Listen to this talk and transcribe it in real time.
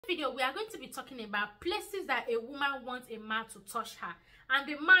Video we are going to be talking about places that a woman wants a man to touch her and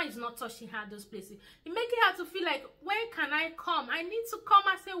the man is not touching her. Those places, it making her to feel like, when can I come? I need to come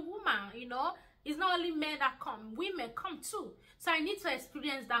as a woman, you know. It's not only men that come, women come too. So I need to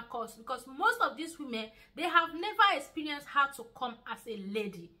experience that course, because most of these women, they have never experienced how to come as a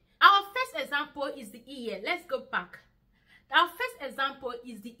lady. Our first example is the ear. Let's go back. Our first example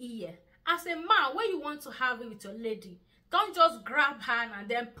is the ear. As a man, when you want to have it with your lady, don't just grab her and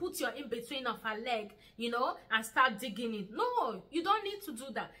then put your in between of her leg, you know, and start digging it. No, you don't need to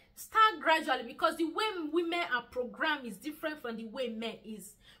do that. Start gradually, because the way women are programmed is different from the way men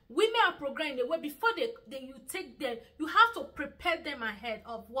is. Women are programmed in the way, before you take them, you have to prepare them ahead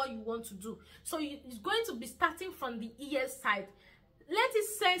of what you want to do. So it's going to be starting from the ear side. Let it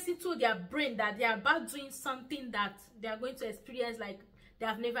sense into their brain that they are about doing something that they are going to experience like they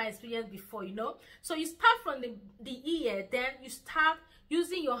have never experienced before, you know. So you start from the ear, then you start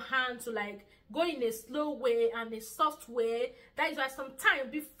using your hand to like go in a slow way and a soft way. That is why sometimes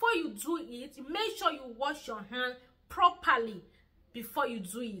before you do it, make sure you wash your hand properly before you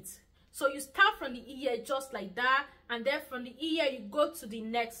do it. So you start from the ear just like that, and then from the ear you go to the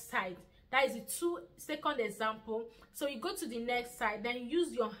next side. That is the second example. So you go to the next side, then you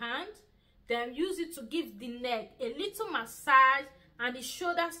use your hand, then use it to give the neck a little massage, and the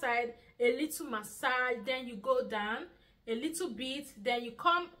shoulder side a little massage. Then you go down a little bit, then you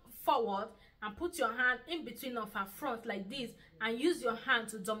come forward and put your hand in between of her front like this, and use your hand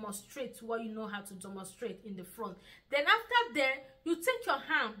to demonstrate what you know how to demonstrate in the front. Then after that, you take your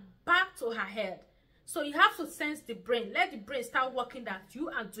hand back to her head. So you have to sense the brain. Let the brain start working that you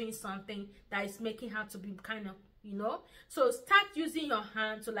are doing something that is making her to be kind of, you know. So start using your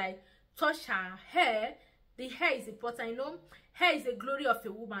hand to like touch her hair. The hair is important, you know. Hair is the glory of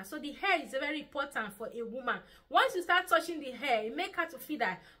a woman. So the hair is very important for a woman. Once you start touching the hair, it makes her to feel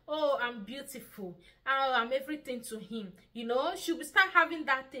that, oh, I'm beautiful. Oh, I'm everything to him. You know, she will start having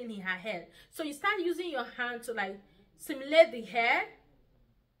that thing in her head. So you start using your hand to like simulate the hair.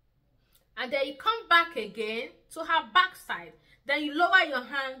 And then you come back again to her back side. Then you lower your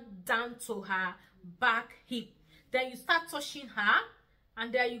hand down to her back hip. Then you start touching her.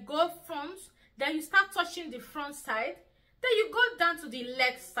 And then you go front. Then you start touching the front side. Then you go down to the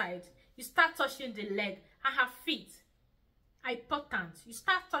leg side. You start touching the leg and her feet. Important. You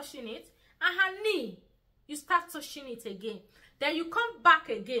start touching it. And her knee. You start touching it again. Then you come back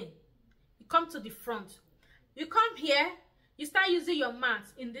again. You come to the front. You come here. You start using your mat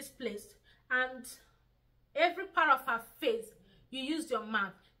in this place. And every part of her face, you use your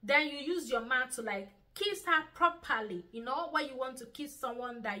mat. Then you use your mat to like kiss her properly. You know, when you want to kiss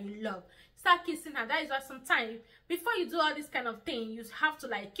someone that you love, start kissing her. That is why sometimes before you do all this kind of thing, you have to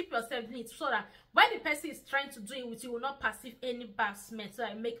like keep yourself neat, so that when the person is trying to do it with you, will not perceive any bad smell, so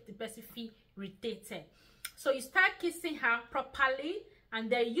that make the person feel irritated. So you start kissing her properly, and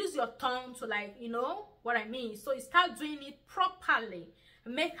then use your tongue to like, you know what I mean. So you start doing it properly,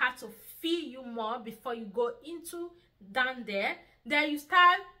 make her to feel you more before you go into down there. Then you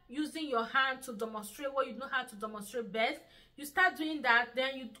start using your hand to demonstrate what you know how to demonstrate best. You start doing that.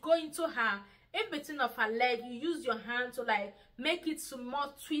 Then you go into her in between of her leg. You use your hand to like make it some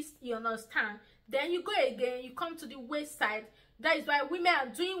more twist, you understand. Then you go again, you come to the waist side. That is why women are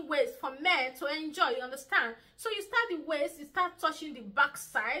doing waist for men to enjoy, you understand. So you start the waist, you start touching the back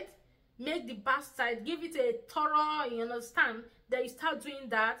side, make the back side, give it a thorough, you understand. Then you start doing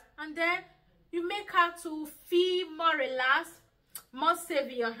that, and then you make her to feel more relaxed, more safe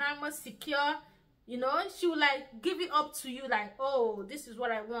in your hand, more secure. You know, she will like give it up to you like, oh, this is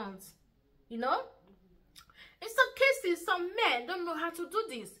what I want. You know, in some cases, some men don't know how to do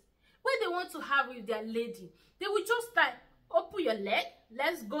this. When they want to have with their lady, they will just like open your leg,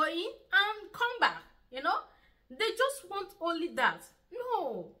 let's go in and come back. You know, they just want only that.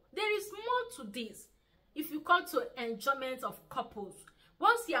 No, there is more to this. If you come to enjoyment of couples,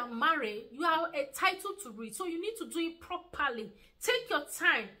 once you are married, you are entitled to it. So you need to do it properly. Take your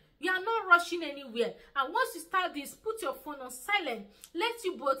time. You are not rushing anywhere. And once you start this, put your phone on silent. Let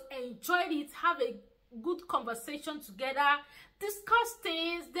you both enjoy it. Have a good conversation together. Discuss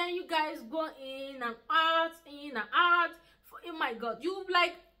things. Then you guys go in and out, in and out. Oh my God. You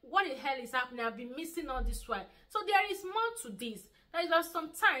like, what the hell is happening? I've been missing all this while. So there is more to this. That is why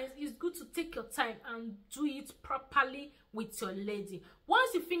sometimes it's good to take your time and do it properly with your lady.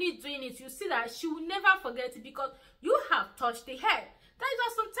 Once you finish doing it, you see that she will never forget it, because you have touched the hair. That is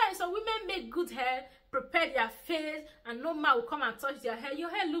why sometimes some women make good hair, prepare their face, and no man will come and touch their hair. Your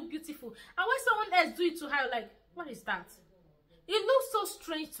hair look beautiful. And when someone else do it to her, like, what is that? It looks so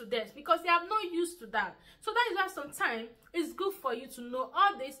strange to them because they have not used to that. So that is why sometimes it's good for you to know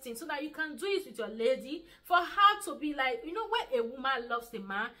all these things so that you can do it with your lady, for her to be like, you know, when a woman loves a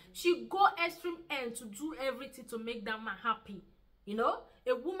man, she go extreme end to do everything to make that man happy. You know,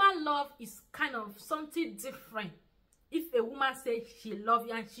 a woman love is kind of something different. If a woman says she love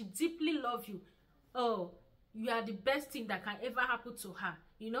you and she deeply love you, oh, you are the best thing that can ever happen to her,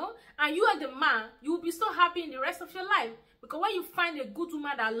 you know. And you are the man, you will be so happy in the rest of your life, because when you find a good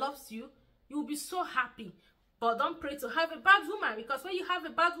woman that loves you, you will be so happy. But don't pray to have a bad woman, because when you have a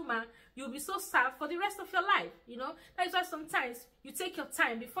bad woman, you'll be so sad for the rest of your life, you know. That is why sometimes you take your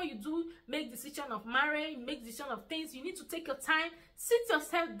time before you do make decision of marriage, make decision of things. You need to take your time, sit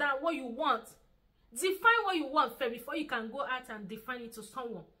yourself down what you want, define what you want first before you can go out and define it to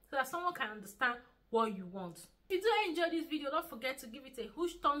someone, so that someone can understand what you want. If you do enjoy this video, don't forget to give it a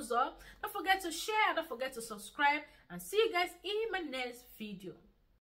huge thumbs up. Don't forget to share. Don't forget to subscribe. And see you guys in my next video.